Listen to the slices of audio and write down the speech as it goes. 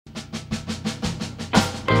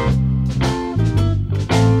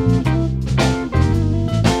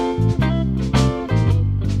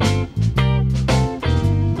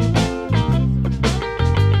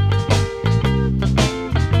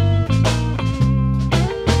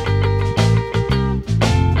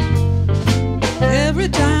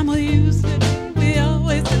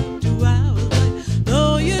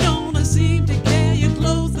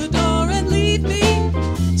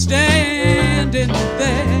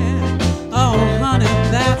Oh, honey,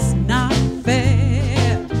 that's not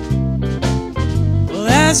fair. Well,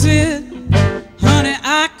 that's it, honey,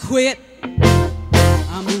 I quit.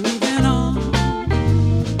 I'm moving on.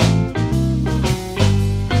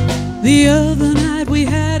 The other night we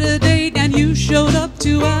had a date and you showed up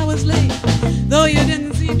 2 hours late. Though you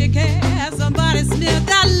didn't seem to care, somebody sniffed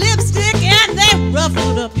that lipstick and they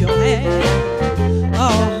ruffled up your hair.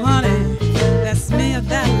 Oh, honey, that smell of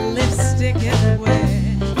that lipstick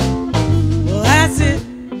everywhere. Well, that's it,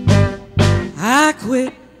 I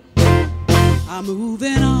quit. I'm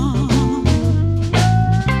moving on.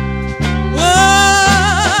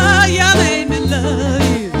 Oh, you made me love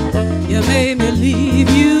you. You made me leave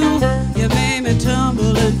you. You made me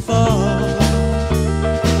tumble and fall.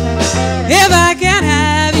 If I can't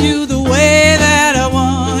have you the way that I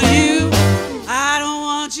want you, I don't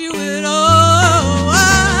want you at all.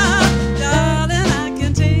 Oh, darling, I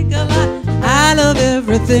can take a lot. I love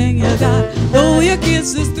everything you got. Though your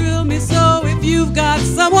kisses thrill me so, if you've got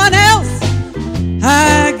someone else,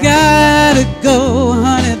 I gotta go,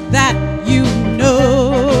 honey, that you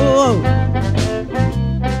know.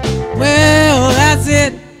 Well, that's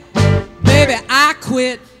it, baby, I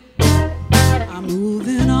quit. I'm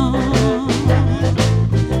moving on.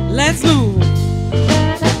 Let's move.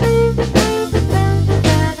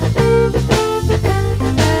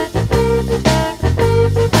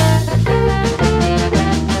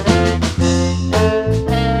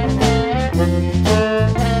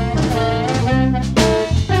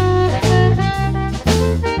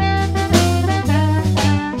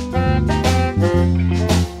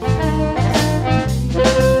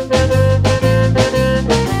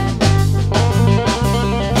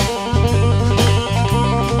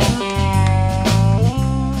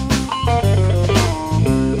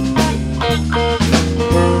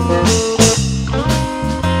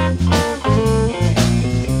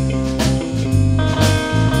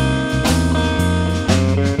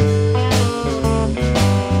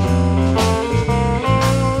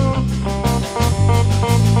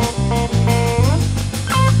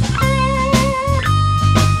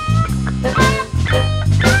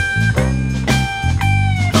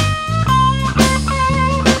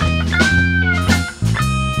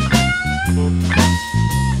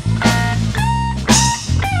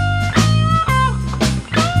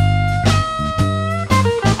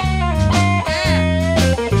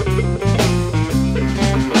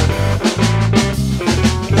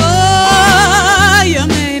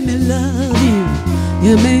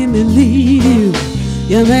 You made me leave you.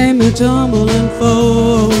 You made me tumble and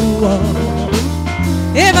fall.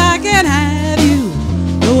 If I can have you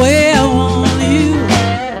the way I want you,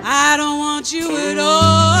 I don't want you at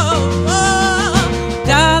all. Oh,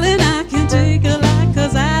 darling, I can take a lot,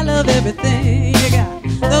 'cause I love everything you got.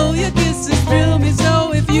 Though your kisses thrill me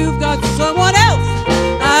so, if you've got someone else,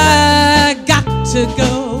 I got to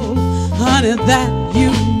go, honey, that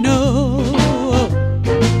you know.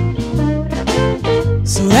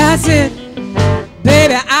 So that's it,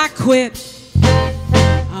 baby, I quit.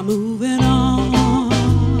 I'm moving on.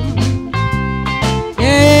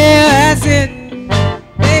 Yeah, that's it,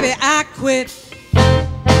 baby, I quit.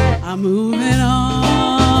 I'm moving on.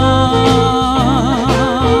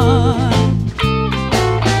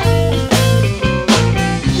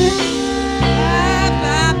 Bye,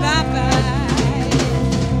 bye, bye, bye.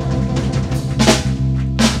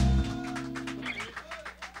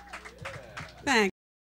 Thank